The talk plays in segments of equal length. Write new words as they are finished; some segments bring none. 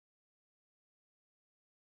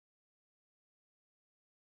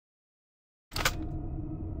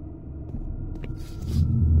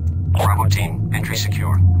Bravo team, entry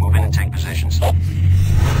secure. Move in and take positions.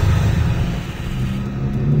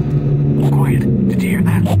 Quiet. Did you hear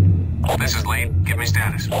that? This is Lead. Give me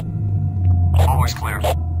status. Always clear.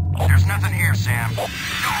 There's nothing here, Sam. Go on!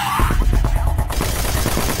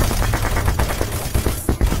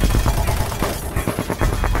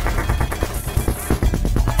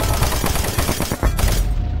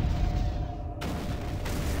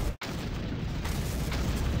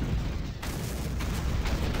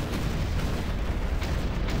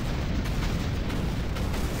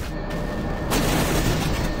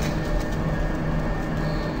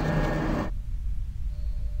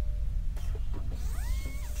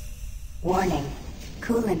 Warning.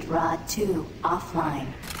 Coolant rod 2 offline.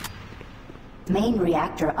 Main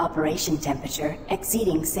reactor operation temperature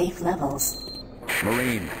exceeding safe levels.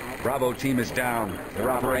 Marine, Bravo team is down.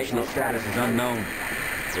 Their operational status is unknown.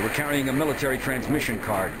 They were carrying a military transmission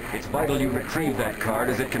card. It's vital you retrieve that card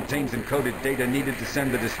as it contains encoded data needed to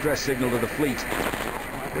send the distress signal to the fleet.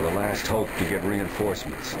 You're the last hope to get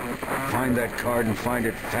reinforcements. Find that card and find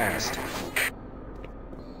it fast.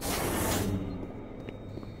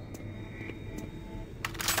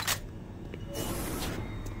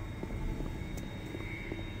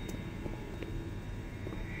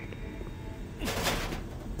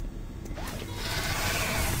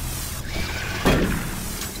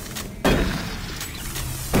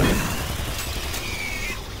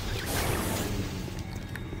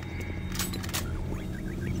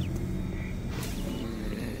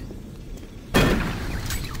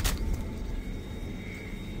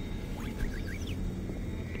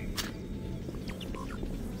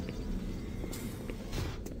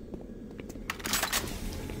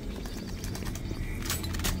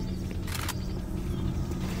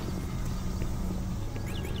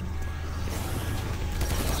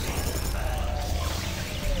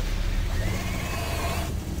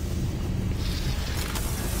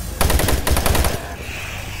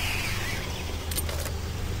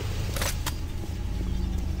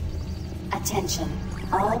 Attention.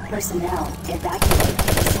 All personnel evacuate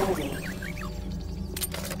the facility.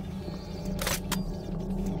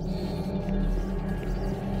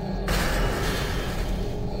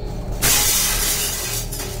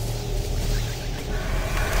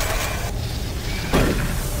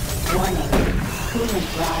 Warning. Coolant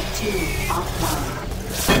rod 2 offline.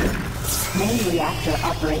 Main reactor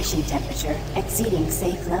operation temperature exceeding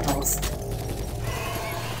safe levels.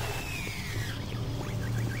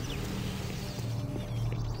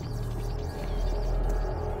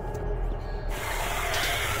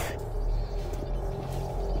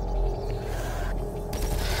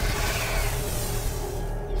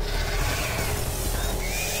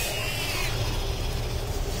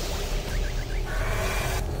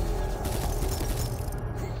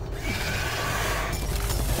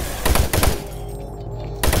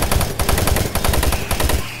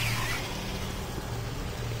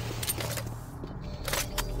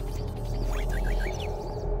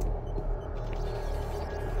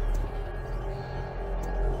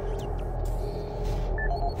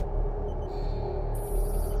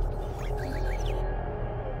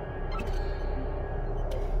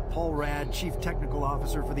 Chief Technical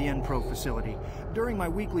Officer for the Enpro facility. During my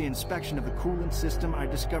weekly inspection of the coolant system, I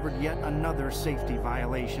discovered yet another safety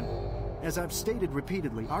violation. As I've stated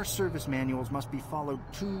repeatedly, our service manuals must be followed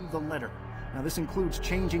to the letter. Now, this includes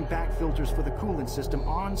changing back filters for the coolant system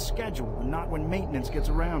on schedule and not when maintenance gets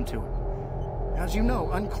around to it. As you know,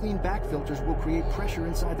 unclean back filters will create pressure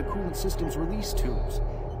inside the coolant system's release tubes.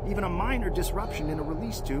 Even a minor disruption in a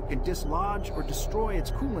release tube can dislodge or destroy its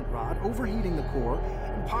coolant rod, overheating the core,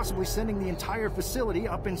 and possibly sending the entire facility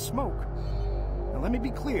up in smoke. Now let me be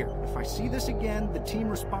clear, if I see this again, the team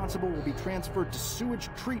responsible will be transferred to sewage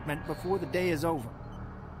treatment before the day is over.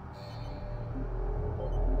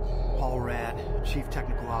 Paul Rad, Chief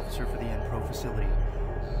Technical Officer for the Enpro facility.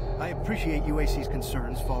 I appreciate UAC's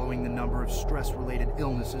concerns following the number of stress-related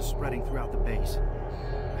illnesses spreading throughout the base.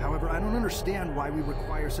 However, I don't understand why we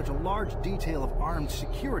require such a large detail of armed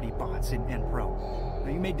security bots in Enpro.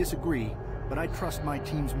 Now, you may disagree, but I trust my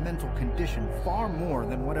team's mental condition far more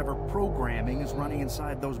than whatever programming is running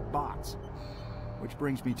inside those bots. Which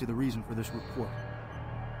brings me to the reason for this report.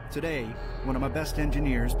 Today, one of my best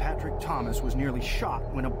engineers, Patrick Thomas, was nearly shot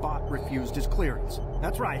when a bot refused his clearance.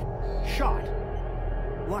 That's right, shot.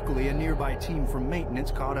 Luckily, a nearby team from maintenance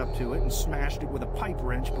caught up to it and smashed it with a pipe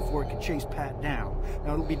wrench before it could chase Pat down.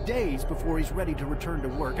 Now, it'll be days before he's ready to return to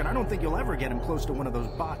work, and I don't think you'll ever get him close to one of those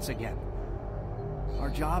bots again. Our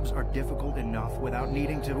jobs are difficult enough without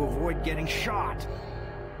needing to avoid getting shot.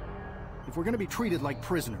 If we're going to be treated like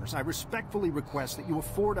prisoners, I respectfully request that you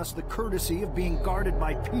afford us the courtesy of being guarded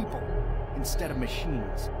by people instead of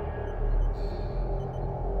machines.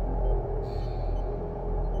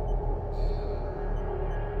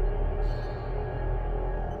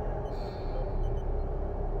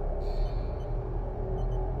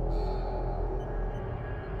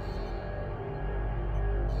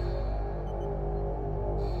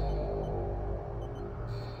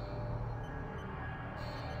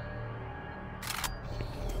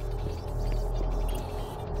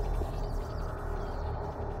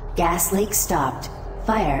 Gas leak stopped.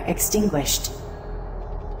 Fire extinguished.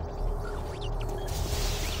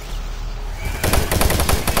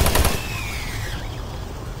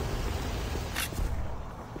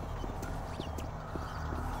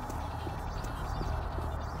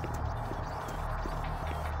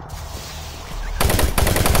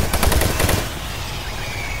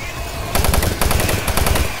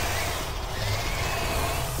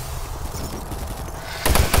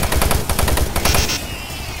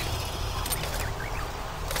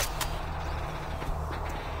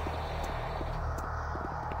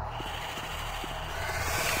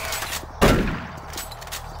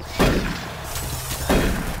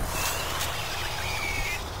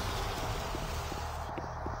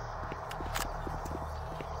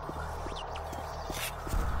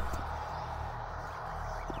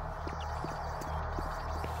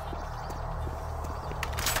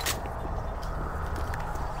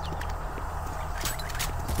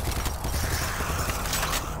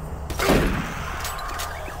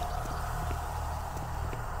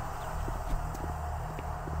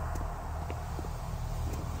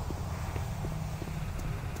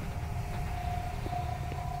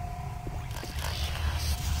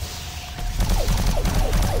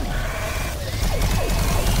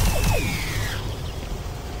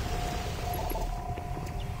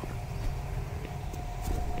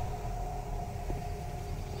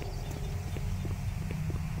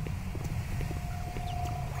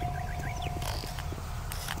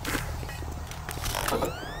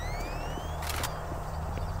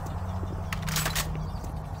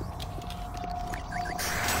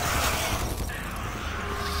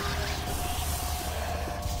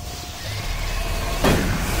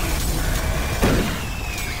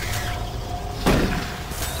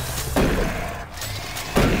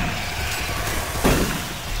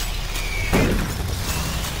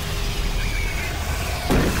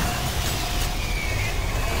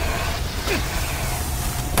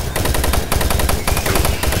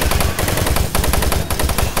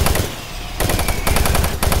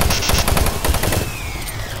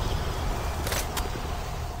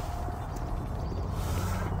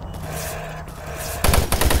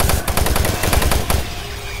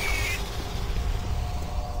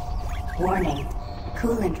 Warning.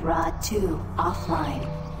 Coolant rod 2 offline.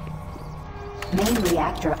 Main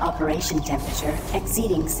reactor operation temperature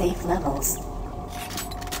exceeding safe levels.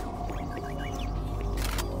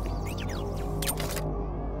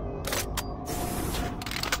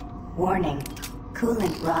 Warning.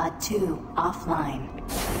 Coolant rod 2 offline.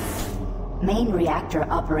 Main reactor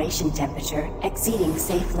operation temperature exceeding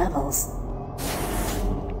safe levels.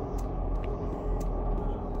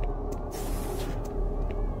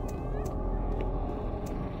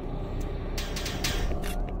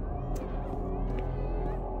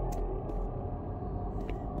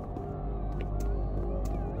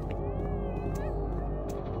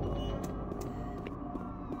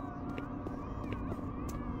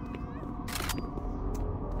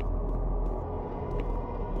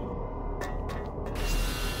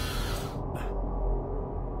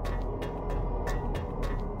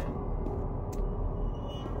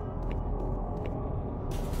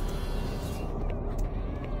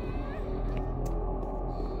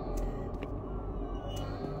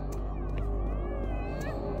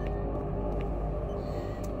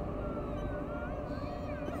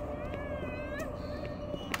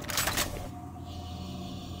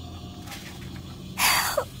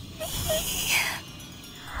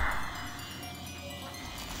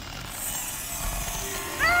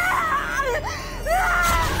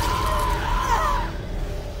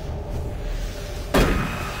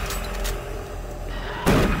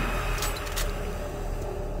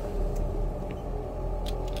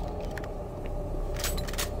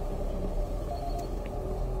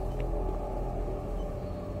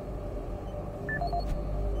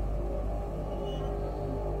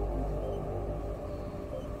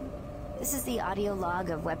 This is the audio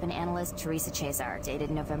log of weapon analyst Teresa Chazar,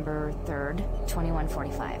 dated November 3rd,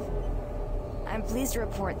 2145. I'm pleased to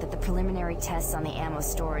report that the preliminary tests on the ammo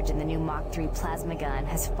storage in the new Mach 3 plasma gun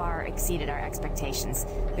has far exceeded our expectations.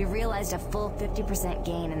 We've realized a full 50%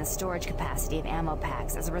 gain in the storage capacity of ammo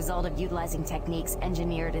packs as a result of utilizing techniques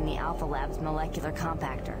engineered in the Alpha Lab's molecular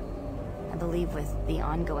compactor. I believe with the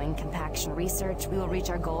ongoing compaction research, we will reach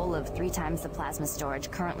our goal of 3 times the plasma storage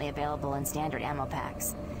currently available in standard ammo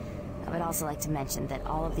packs. I would also like to mention that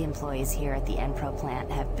all of the employees here at the Enpro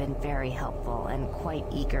plant have been very helpful and quite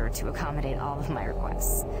eager to accommodate all of my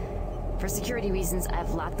requests. For security reasons, I've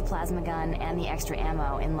locked the plasma gun and the extra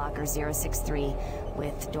ammo in locker 063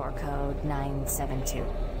 with door code 972.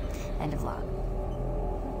 End of log.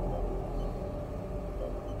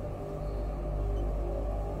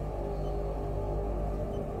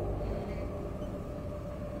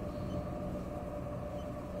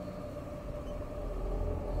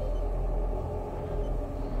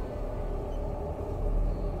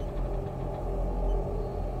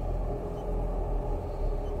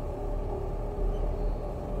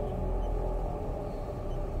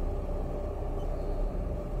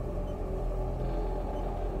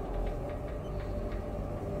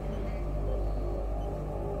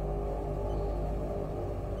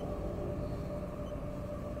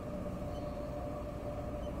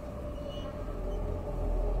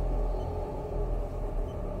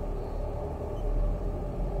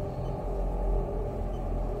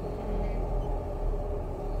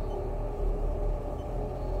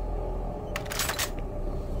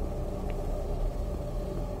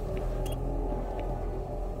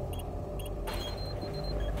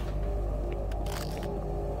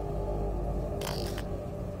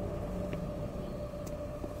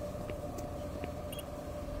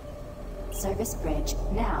 Service bridge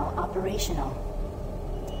now operational.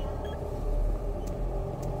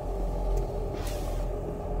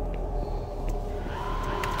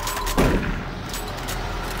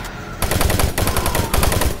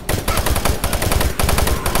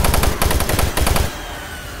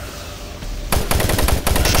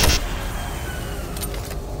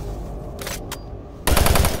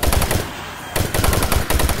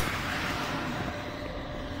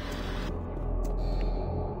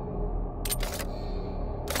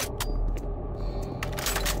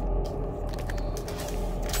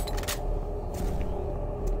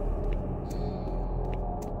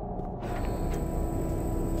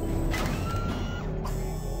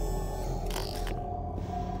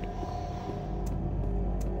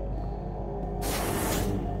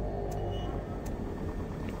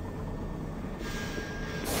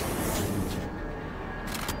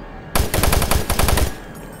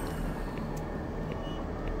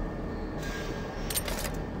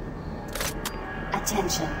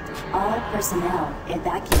 Attention, all personnel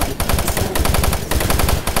evacuate the facility.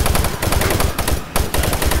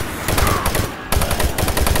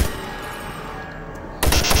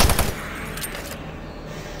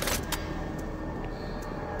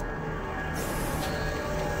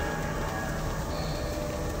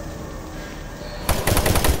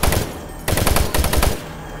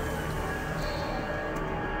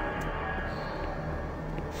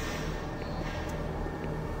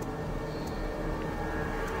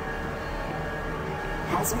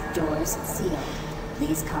 Hazard doors sealed.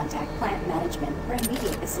 Please contact plant management for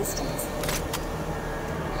immediate assistance.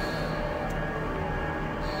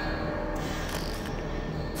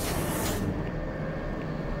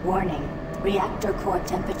 Warning. Reactor core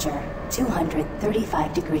temperature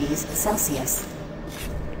 235 degrees Celsius.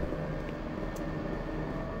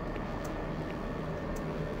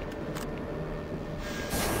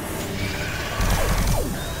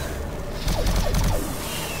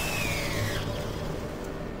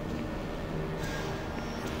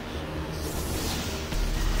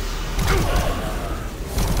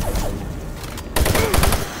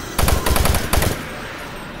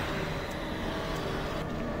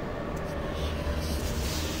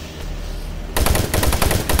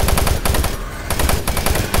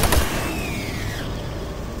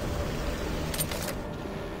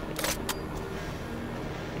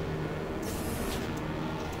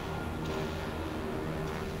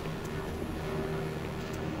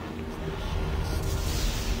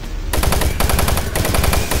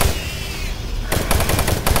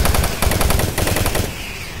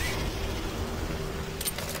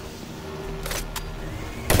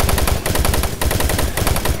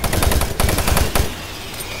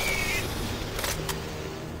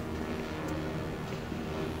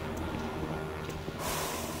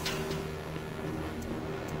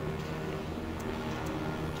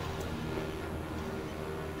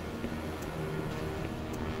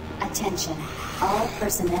 Attention, all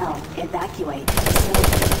personnel evacuate the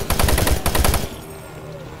facility.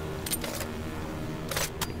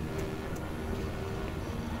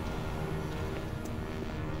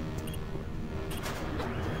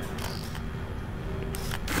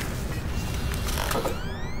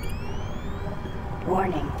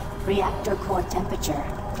 Reactor core temperature,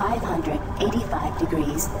 585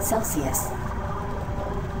 degrees Celsius.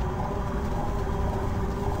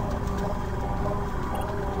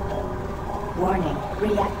 Warning,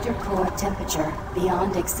 reactor core temperature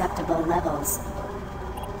beyond acceptable levels.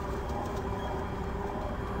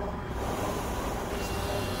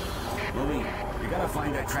 Louis, you gotta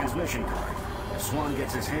find that transmission card. If Swan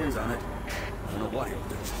gets his hands on it, I don't know what he'll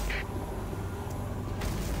do.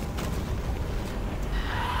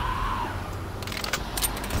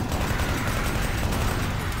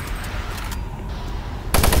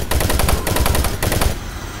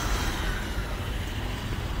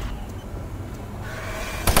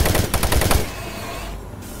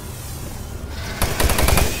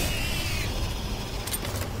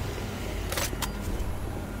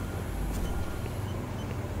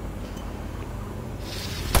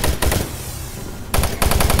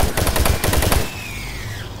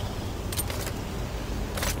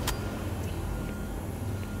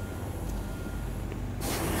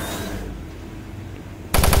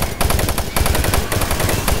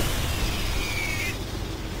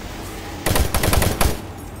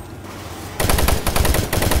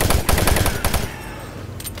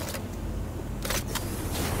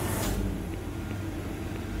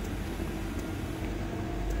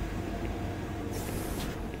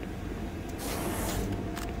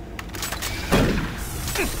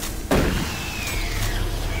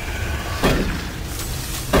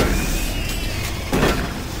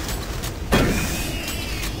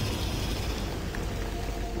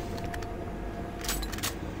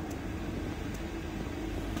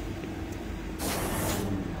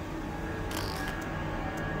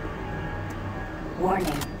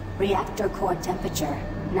 Warning, reactor core temperature,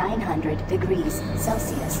 900 degrees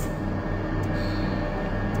Celsius.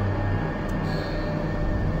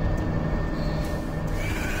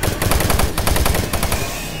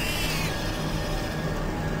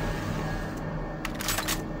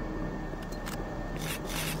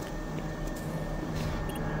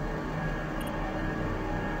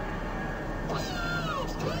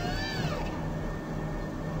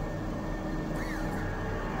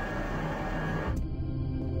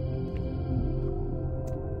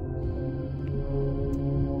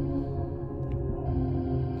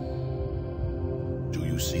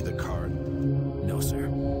 See the card? No, sir.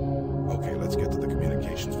 Okay, let's get to the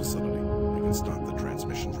communications facility. We can start the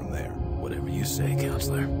transmission from there. Whatever you say,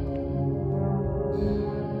 Counselor.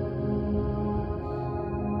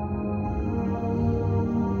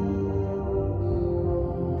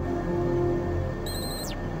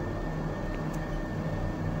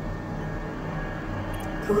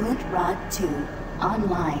 Coolant rod 2,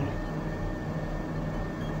 online.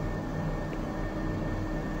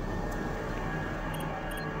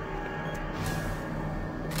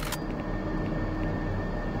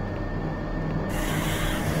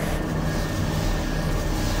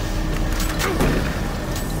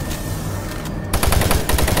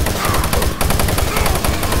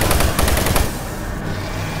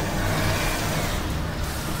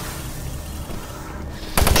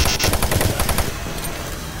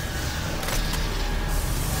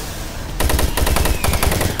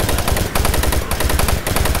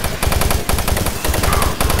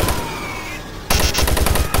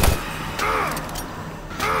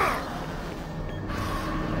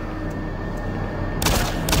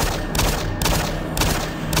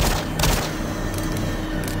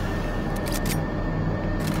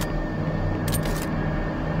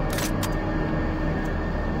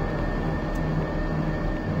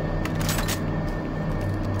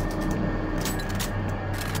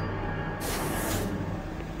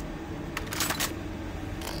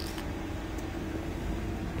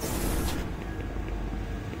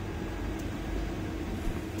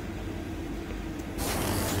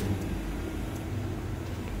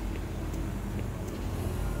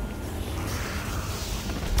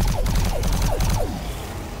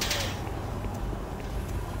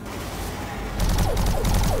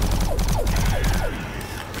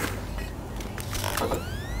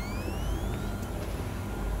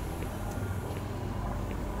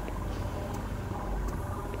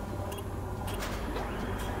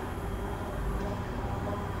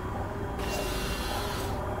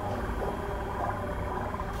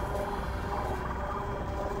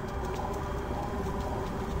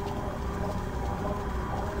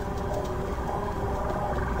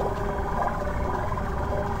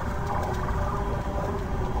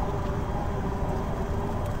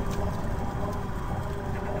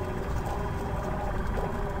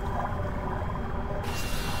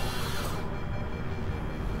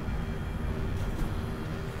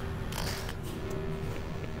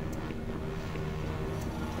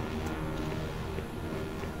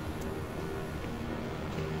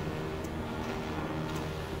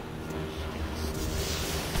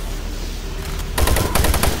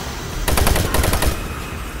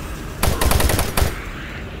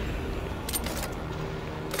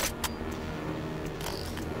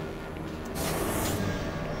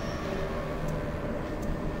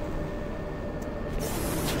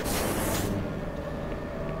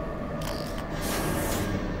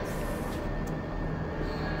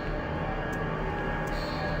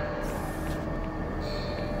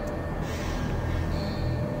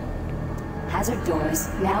 Hazard doors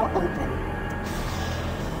now open.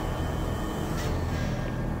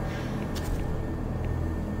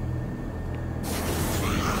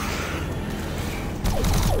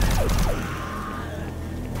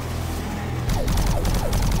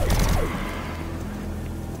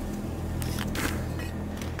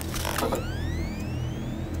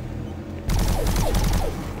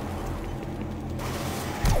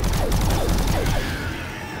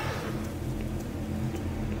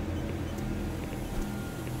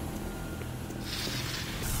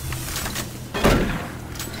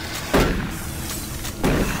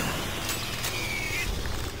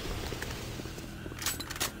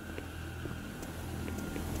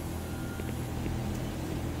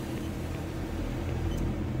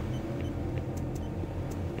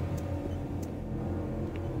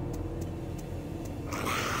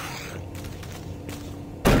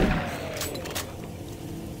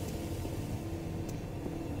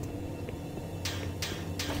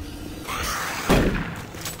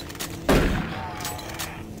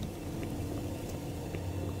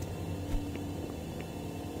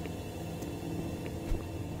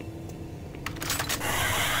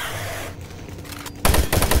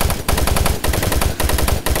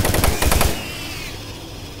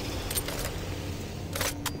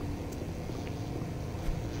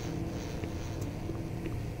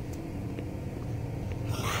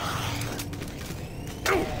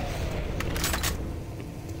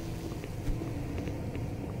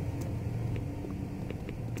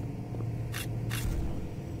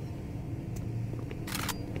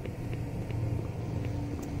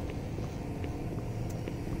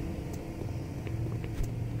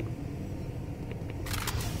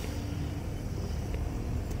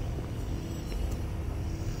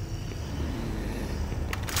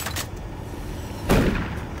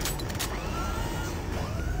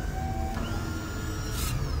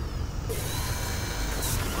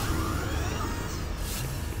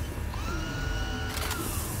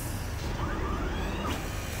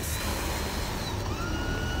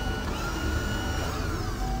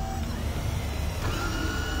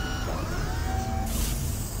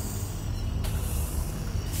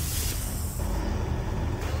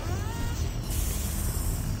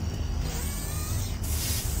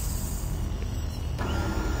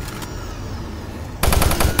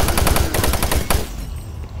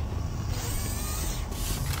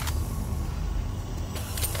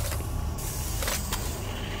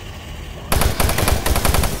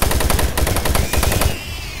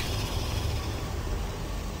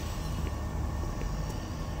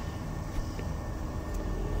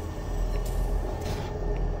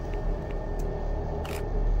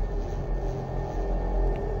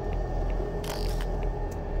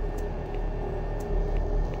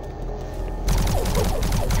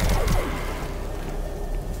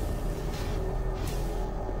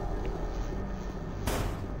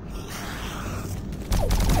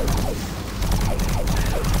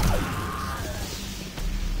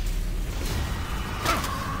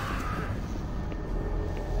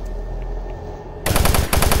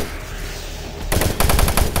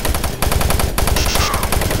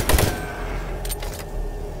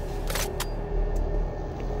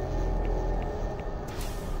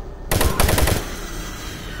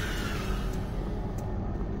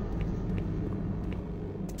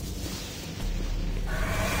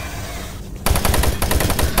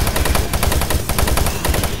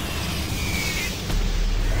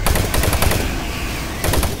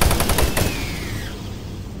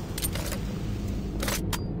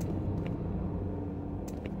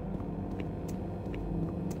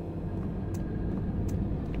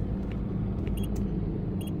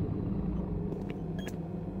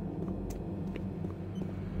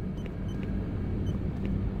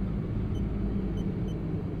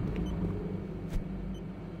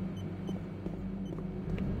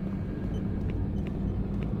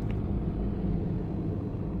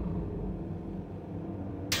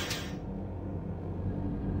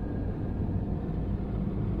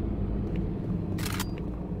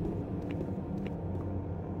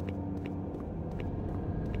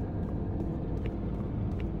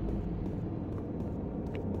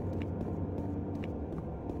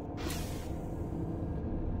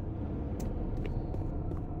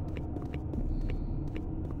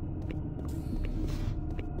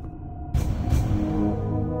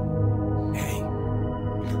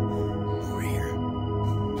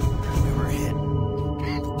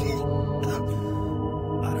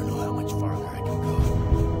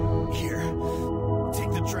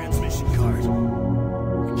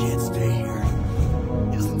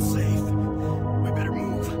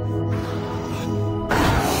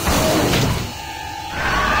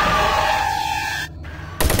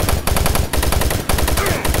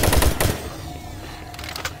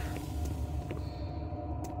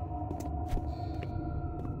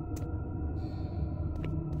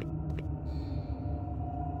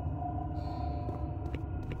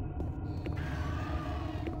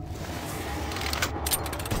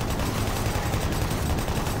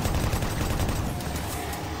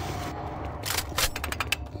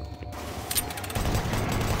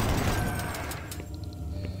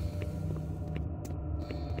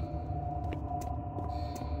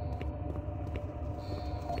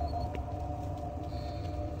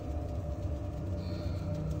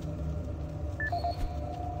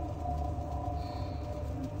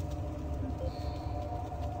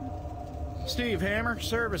 Steve Hammer,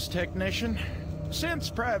 service technician. Since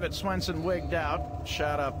Private Swenson wigged out,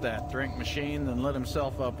 shot up that drink machine, then lit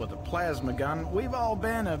himself up with a plasma gun, we've all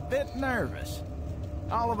been a bit nervous.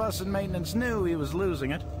 All of us in maintenance knew he was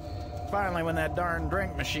losing it. Finally, when that darn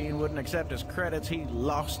drink machine wouldn't accept his credits, he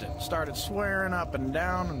lost it. Started swearing up and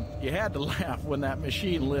down, and you had to laugh when that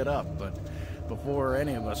machine lit up, but before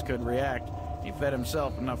any of us could react, he fed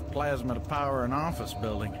himself enough plasma to power an office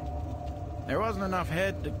building. There wasn't enough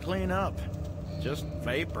head to clean up, just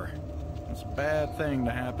vapor. It's a bad thing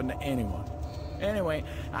to happen to anyone. Anyway,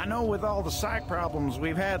 I know with all the psych problems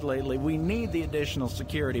we've had lately, we need the additional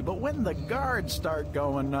security, but when the guards start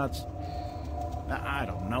going nuts, I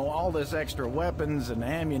don't know, all this extra weapons and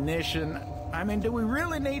ammunition, I mean, do we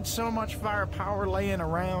really need so much firepower laying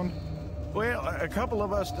around? Well, a couple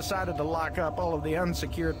of us decided to lock up all of the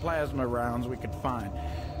unsecured plasma rounds we could find.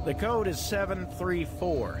 The code is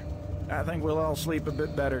 734. I think we'll all sleep a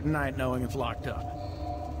bit better tonight knowing it's locked up.